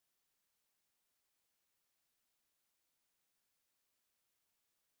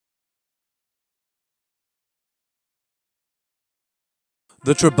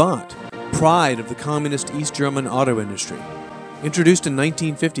The Trabant, pride of the communist East German auto industry. Introduced in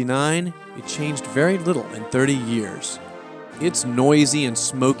 1959, it changed very little in 30 years. Its noisy and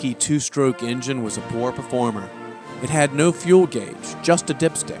smoky two-stroke engine was a poor performer. It had no fuel gauge, just a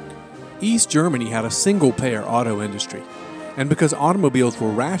dipstick. East Germany had a single-payer auto industry, and because automobiles were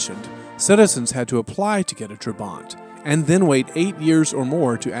rationed, citizens had to apply to get a Trabant, and then wait 8 years or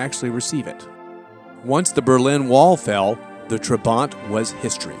more to actually receive it. Once the Berlin Wall fell, the Trabant was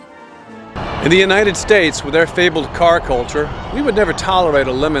history. In the United States, with their fabled car culture, we would never tolerate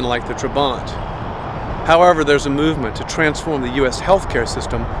a lemon like the Trabant. However, there's a movement to transform the U.S. healthcare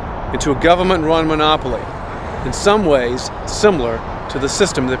system into a government-run monopoly, in some ways similar to the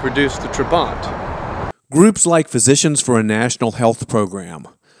system that produced the Trabant. Groups like Physicians for a National Health Program,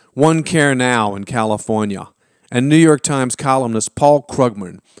 One Care Now in California, and New York Times columnist Paul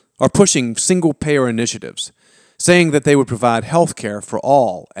Krugman are pushing single-payer initiatives, saying that they would provide health care for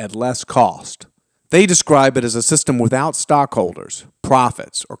all at less cost. They describe it as a system without stockholders,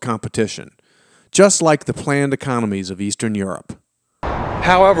 profits, or competition, just like the planned economies of Eastern Europe.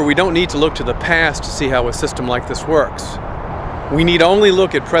 However, we don't need to look to the past to see how a system like this works. We need only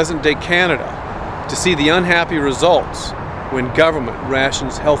look at present-day Canada to see the unhappy results when government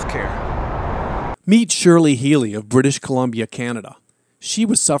rations health care. Meet Shirley Healy of British Columbia, Canada. She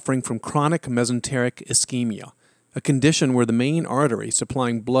was suffering from chronic mesenteric ischemia, a condition where the main artery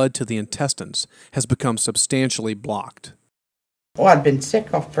supplying blood to the intestines has become substantially blocked. Oh, I'd been sick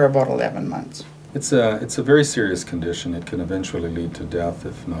for about 11 months. It's a very serious condition. It can eventually lead to death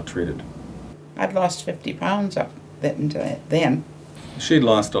if not treated. I'd lost 50 pounds up then. She'd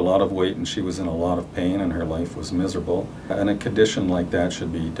lost a lot of weight and she was in a lot of pain and her life was miserable. And a condition like that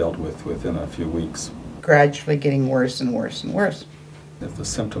should be dealt with within a few weeks. Gradually getting worse and worse and worse. If the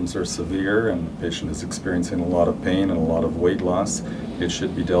symptoms are severe and the patient is experiencing a lot of pain and a lot of weight loss, it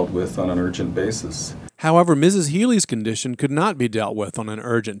should be dealt with on an urgent basis. However, Mrs. Healy's condition could not be dealt with on an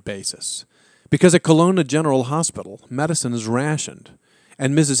urgent basis, because at Kelowna General Hospital, medicine is rationed,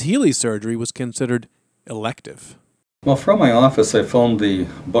 and Mrs. Healy's surgery was considered elective. Well, from my office, I phoned the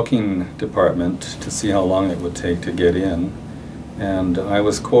booking department to see how long it would take to get in, and I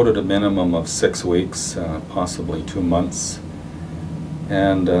was quoted a minimum of 6 weeks, possibly 2 months.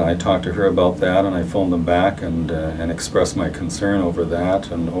 And I talked to her about that, and I phoned them back and expressed my concern over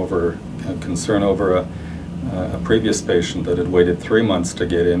that and concern over a previous patient that had waited 3 months to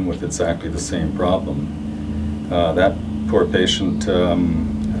get in with exactly the same problem. That poor patient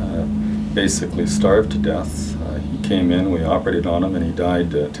basically starved to death. He came in, we operated on him, and he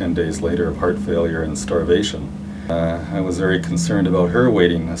died 10 days later of heart failure and starvation. I was very concerned about her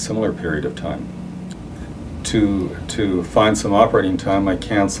waiting a similar period of time. To find some operating time, I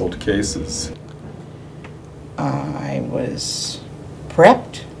canceled cases. I was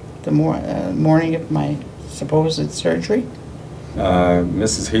prepped the morning of my supposed surgery.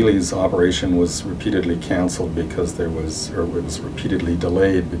 Mrs. Healy's operation was repeatedly canceled because it was repeatedly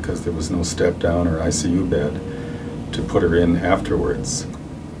delayed because there was no step-down or ICU bed to put her in afterwards.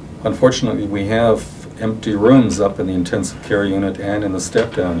 Unfortunately, we have empty rooms up in the intensive care unit and in the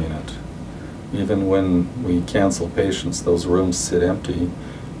step-down unit. Even when we cancel patients, those rooms sit empty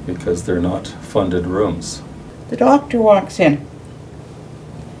because they're not funded rooms. The doctor walks in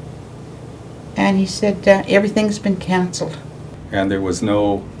and he said, everything's been canceled. And there was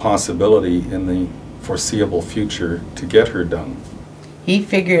no possibility in the foreseeable future to get her done. He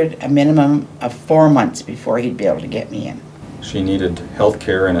figured a minimum of 4 months before he'd be able to get me in. She needed health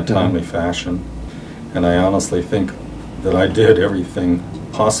care in a timely fashion, and I honestly think that I did everything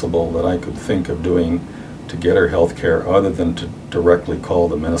possible that I could think of doing to get her health care other than to directly call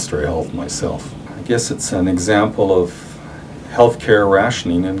the Ministry of Health myself. I guess it's an example of health care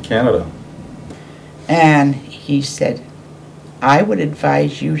rationing in Canada. And he said, I would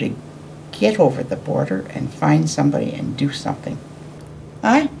advise you to get over the border and find somebody and do something.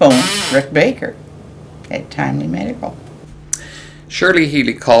 I phoned Rick Baker at Timely Medical. Shirley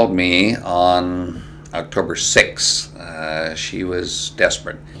Healy called me on October 6th. She was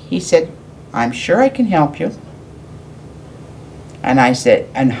desperate. He said, I'm sure I can help you. And I said,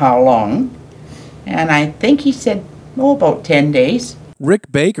 and how long? And I think he said, oh, about 10 days.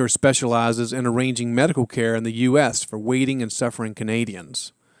 Rick Baker specializes in arranging medical care in the U.S. for waiting and suffering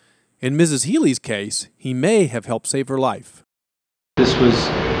Canadians. In Mrs. Healy's case, he may have helped save her life. This was,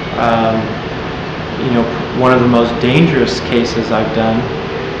 one of the most dangerous cases I've done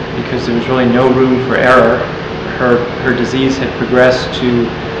because there was really no room for error. Her disease had progressed to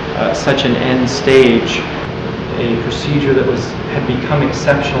such an end stage, a procedure that had become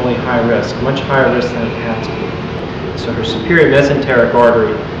exceptionally high risk, much higher risk than it had to be. So her superior mesenteric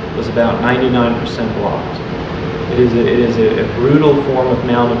artery was about 99% blocked. It is a brutal form of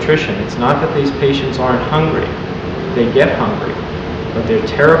malnutrition. It's not that these patients aren't hungry. They get hungry, but they're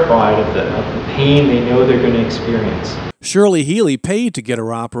terrified of the pain they know they're going to experience. Shirley Healy paid to get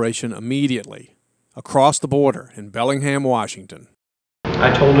her operation immediately, across the border in Bellingham, Washington.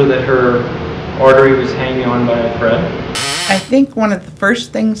 I told her that her artery was hanging on by a thread. I think one of the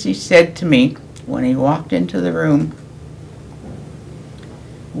first things he said to me when he walked into the room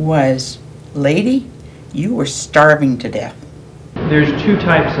was, "Lady, you were starving to death." There's two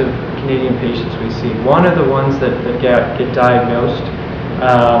types of Canadian patients we see. One are the ones that get diagnosed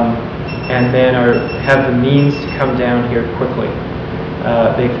and then have the means to come down here quickly.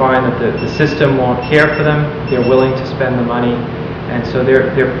 They find that the system won't care for them, they're willing to spend the money, and so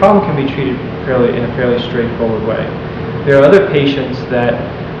their problem can be treated in a fairly straightforward way. There are other patients that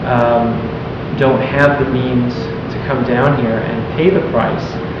don't have the means to come down here and pay the price,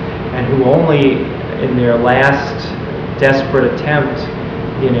 and who only in their last desperate attempt,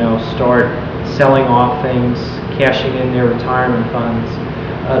 start selling off things, cashing in their retirement funds.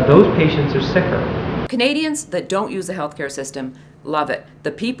 Those patients are sicker. Canadians that don't use the healthcare system love it.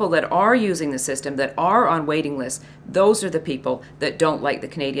 The people that are using the system, that are on waiting lists, those are the people that don't like the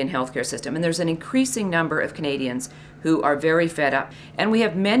Canadian healthcare system. And there's an increasing number of Canadians who are very fed up. And we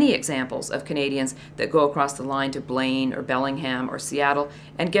have many examples of Canadians that go across the line to Blaine or Bellingham or Seattle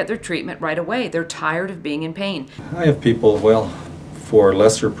and get their treatment right away. They're tired of being in pain. I have people, for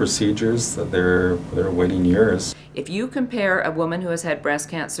lesser procedures, that they're waiting years. If you compare a woman who has had breast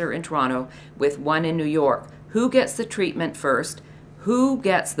cancer in Toronto with one in New York, who gets the treatment first, who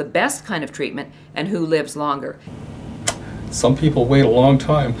gets the best kind of treatment, and who lives longer? Some people wait a long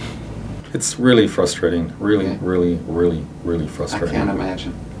time. It's really frustrating. Really frustrating. I can't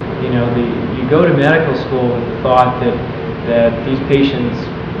imagine. You go to medical school with the thought that these patients,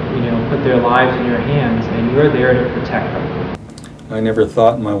 put their lives in your hands and you're there to protect them. I never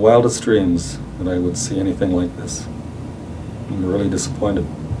thought in my wildest dreams that I would see anything like this. I'm really disappointed.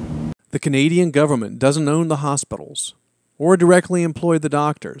 The Canadian government doesn't own the hospitals or directly employ the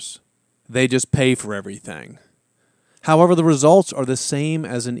doctors. They just pay for everything. However, the results are the same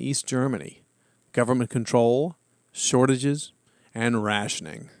as in East Germany: government control, shortages, and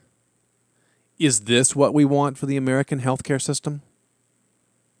rationing. Is this what we want for the American healthcare system?